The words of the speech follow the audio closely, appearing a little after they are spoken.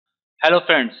Hello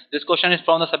friends, this question is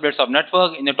from the subjects of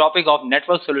network in the topic of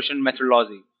network solution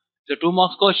methodology. It's a 2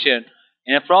 marks question.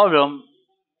 In a problem,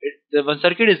 the one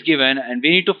circuit is given and we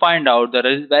need to find out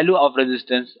the value of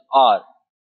resistance R,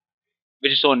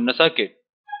 which is shown in the circuit.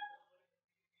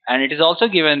 And it is also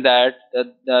given that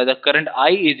the current I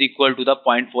is equal to the zero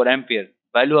point 0.4 ampere.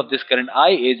 Value of this current I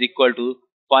is equal to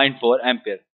 0.4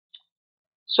 ampere.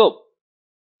 So,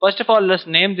 first of all, let's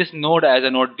name this node as a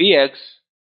node Vx,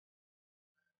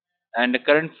 and the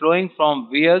current flowing from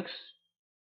Vx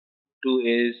to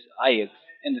is Ix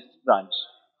in this branch.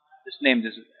 Just name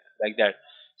this like that.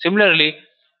 Similarly,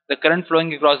 the current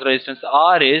flowing across resistance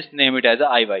R is name it as a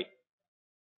Iy.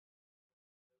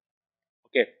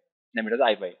 Okay, name it as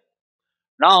Iy.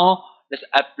 Now let's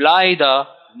apply the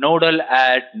nodal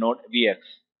at node Vx.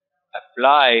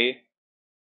 Apply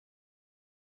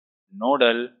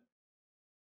nodal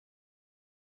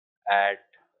at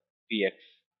Vx.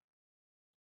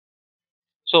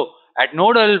 So at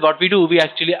nodal, what we do, we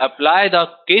actually apply the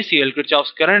KCL,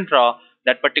 Kirchhoff's current law,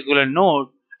 that particular node,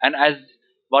 and as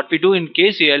what we do in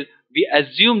KCL, we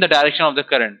assume the direction of the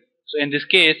current. So in this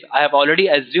case, I have already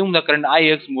assumed the current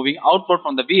Ix moving outward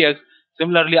from the Vx.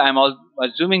 Similarly, I am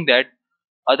assuming that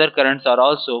other currents are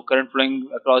also current flowing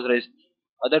across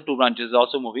other two branches is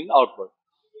also moving outward.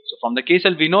 So from the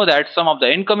KCL, we know that sum of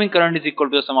the incoming current is equal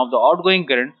to the sum of the outgoing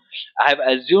current. I have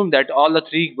assumed that all the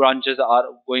three branches are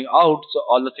going out, so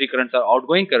all the three currents are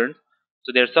outgoing currents.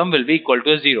 So their sum will be equal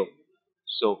to 0.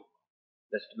 So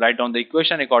let's write down the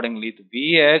equation accordingly. To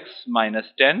Vx minus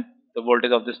 10, the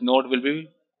voltage of this node will be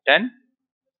 10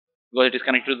 because it is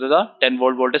connected to the 10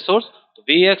 volt voltage source. So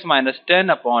Vx minus 10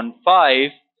 upon 5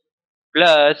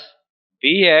 plus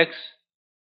Vx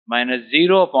minus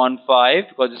 0 upon 5,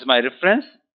 because this is my reference,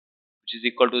 which is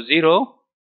equal to 0,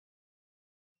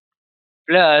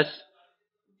 plus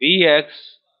Vx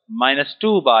minus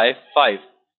 2 by 5,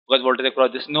 because voltage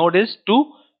across this node is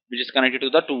 2, which is connected to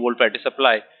the 2 volt battery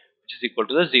supply, which is equal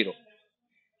to the 0.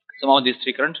 Sum of these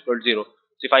three currents equal to 0.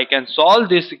 So if I can solve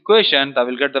this equation, I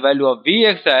will get the value of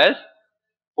Vx as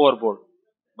 4 volt.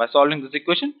 By solving this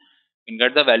equation, you can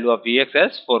get the value of Vx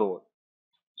as 4 volt.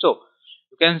 So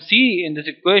you can see in this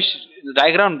equation, in the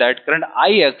diagram, that current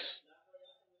Ix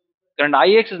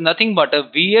is nothing but a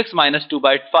Vx minus 2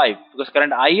 by 5, because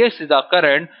current Ix is the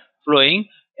current flowing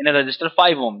in a resistor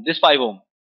 5 ohm, this 5 ohm,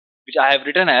 which I have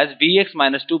written as Vx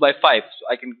minus 2 by 5. So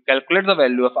I can calculate the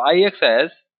value of Ix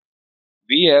as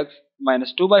Vx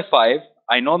minus 2 by 5.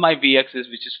 I know my Vx is,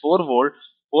 which is 4 volt.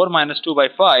 4 minus 2 by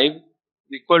 5 is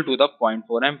equal to the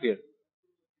 0.4 ampere.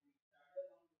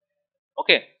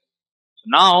 Okay. So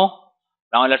now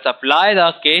let's apply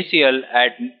the KCL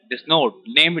at this node.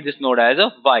 Name this node as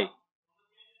a Y,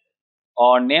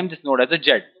 or name this node as a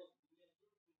Z,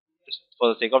 just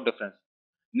for the sake of difference.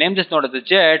 Name this node as a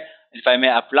Z. If I may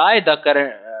apply the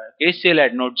current KCL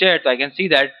at node Z, so I can see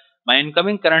that my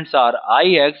incoming currents are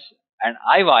Ix and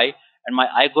Iy, and my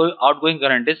outgoing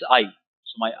current is I.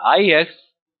 So my Ix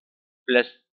plus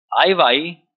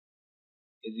Iy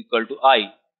is equal to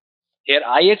I. Here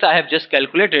Ix I have just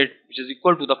calculated, which is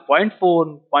equal to the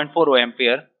 0.4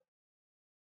 ampere.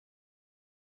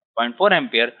 0.4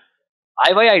 ampere.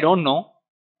 Iy I don't know,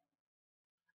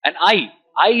 and I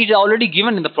is already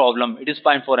given in the problem. It is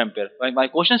 0.4 ampere. My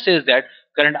question says that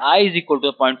current I is equal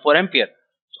to 0.4 ampere.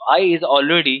 So I is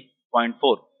already 0.4.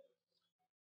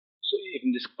 So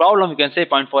in this problem you can say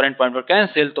 0.4 and 0.4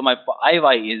 cancel, so my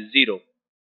Iy is 0.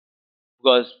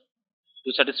 Because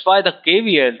to satisfy the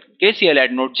KCL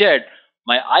at node Z,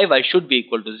 my Iy should be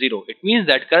equal to 0. It means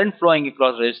that current flowing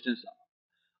across resistance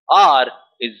R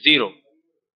is 0.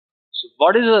 So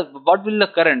what will the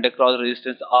current across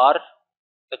resistance R?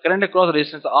 The current across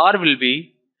resistance R will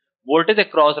be voltage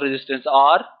across resistance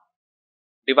R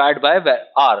divided by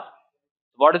R.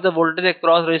 What is the voltage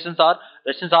across resistance R?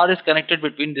 Resistance R is connected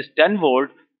between this 10 volt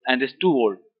and this 2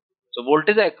 volt. So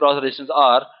voltage across resistance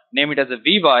R, name it as a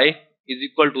Vy, is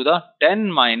equal to the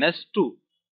 10 minus 2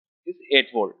 is 8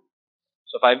 volt.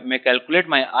 So if I may calculate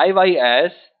my Iy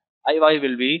as, Iy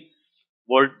will be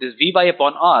this Vy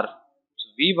upon R. So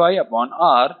Vy upon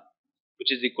R,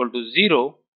 which is equal to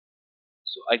 0.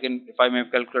 So I can, if I may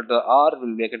calculate the R,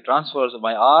 I can transfer. So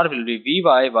my R will be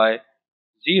Vy by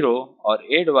 0 or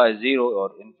 8 by 0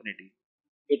 or infinity.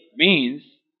 It means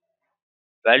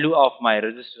value of my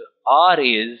resistor R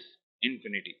is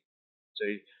infinity. So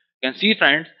you can see,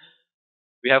 friends,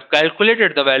 we have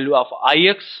calculated the value of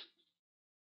Ix,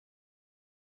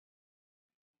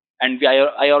 and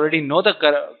I already know the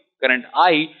current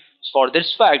I. For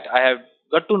this fact, I have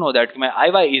got to know that my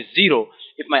Iy is 0.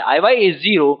 If my Iy is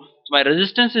 0, so my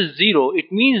resistance is 0.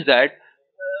 It means that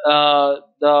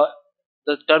the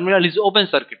the terminal is open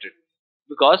circuited,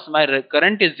 because my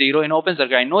current is 0 in open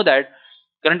circuit. I know that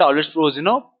current always flows in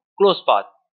a closed path.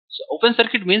 So open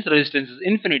circuit means resistance is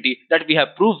infinity. That we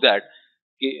have proved that.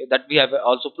 Okay, that we have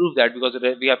also proved that, because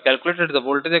we have calculated the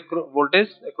voltage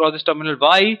across this terminal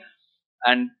Y,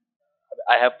 and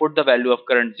I have put the value of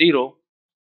current 0,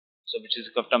 so which is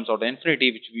comes out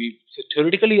infinity, which we, so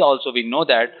theoretically also we know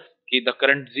that, okay, the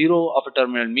current 0 of a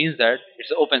terminal means that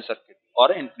it's an open circuit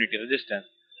or infinity resistance.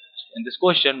 In this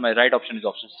question, my right option is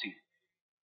option C.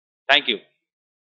 Thank you.